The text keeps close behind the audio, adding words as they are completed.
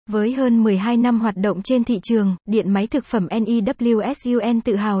Với hơn 12 năm hoạt động trên thị trường, điện máy thực phẩm NEWSUN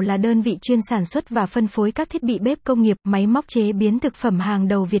tự hào là đơn vị chuyên sản xuất và phân phối các thiết bị bếp công nghiệp, máy móc chế biến thực phẩm hàng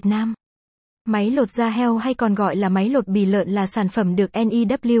đầu Việt Nam. Máy lột da heo hay còn gọi là máy lột bì lợn là sản phẩm được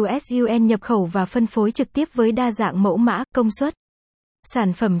NEWSUN nhập khẩu và phân phối trực tiếp với đa dạng mẫu mã, công suất.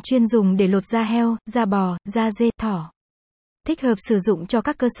 Sản phẩm chuyên dùng để lột da heo, da bò, da dê, thỏ. Thích hợp sử dụng cho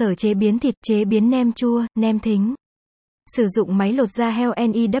các cơ sở chế biến thịt, chế biến nem chua, nem thính. Sử dụng máy lột da heo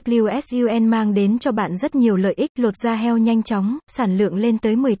NEWSUN mang đến cho bạn rất nhiều lợi ích, lột da heo nhanh chóng, sản lượng lên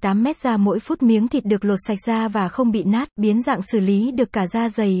tới 18 mét da mỗi phút, miếng thịt được lột sạch da và không bị nát, biến dạng xử lý được cả da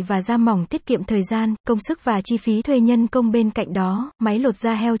dày và da mỏng, tiết kiệm thời gian, công sức và chi phí thuê nhân công. Bên cạnh đó, máy lột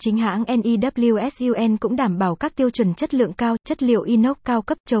da heo chính hãng NEWSUN cũng đảm bảo các tiêu chuẩn chất lượng cao, chất liệu inox cao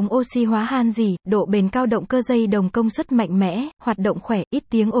cấp, chống oxy hóa han rỉ, độ bền cao, động cơ dây đồng công suất mạnh mẽ, hoạt động khỏe, ít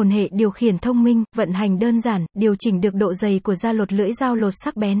tiếng ồn, hệ điều khiển thông minh, vận hành đơn giản, điều chỉnh được độ dày của da, lột lưỡi dao lột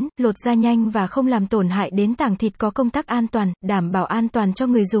sắc bén, lột da nhanh và không làm tổn hại đến tảng thịt, có công tắc an toàn, đảm bảo an toàn cho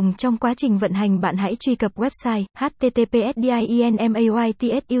người dùng trong quá trình vận hành. Bạn hãy truy cập website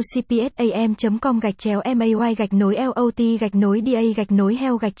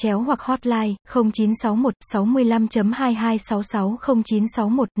https://inmaytsucpasam.com/may-lot-da-heo-hoặc hotline 0961 65.2266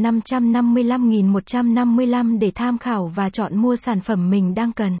 0961 555.155 để tham khảo và chọn mua sản phẩm mình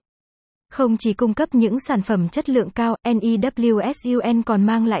đang cần. Không chỉ cung cấp những sản phẩm chất lượng cao, NEWSUN còn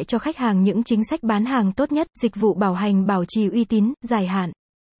mang lại cho khách hàng những chính sách bán hàng tốt nhất, dịch vụ bảo hành bảo trì uy tín, dài hạn.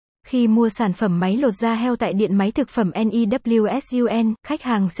 Khi mua sản phẩm máy lột da heo tại điện máy thực phẩm NEWSUN, khách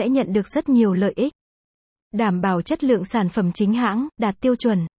hàng sẽ nhận được rất nhiều lợi ích. Đảm bảo chất lượng sản phẩm chính hãng, đạt tiêu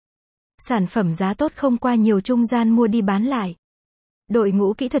chuẩn. Sản phẩm giá tốt, không qua nhiều trung gian mua đi bán lại. Đội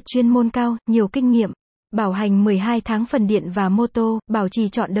ngũ kỹ thuật chuyên môn cao, nhiều kinh nghiệm. Bảo hành 12 tháng phần điện và mô tô, bảo trì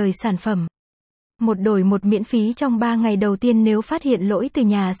trọn đời sản phẩm. Một đổi một miễn phí trong 3 ngày đầu tiên nếu phát hiện lỗi từ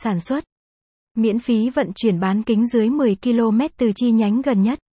nhà sản xuất. Miễn phí vận chuyển bán kính dưới 10 km từ chi nhánh gần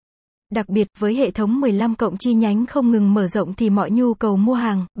nhất. Đặc biệt, với hệ thống 15 cộng chi nhánh không ngừng mở rộng thì mọi nhu cầu mua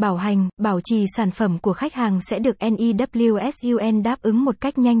hàng, bảo hành, bảo trì sản phẩm của khách hàng sẽ được NEWSUN đáp ứng một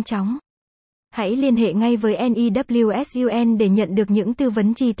cách nhanh chóng. Hãy liên hệ ngay với NEWSUN để nhận được những tư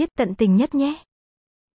vấn chi tiết tận tình nhất nhé.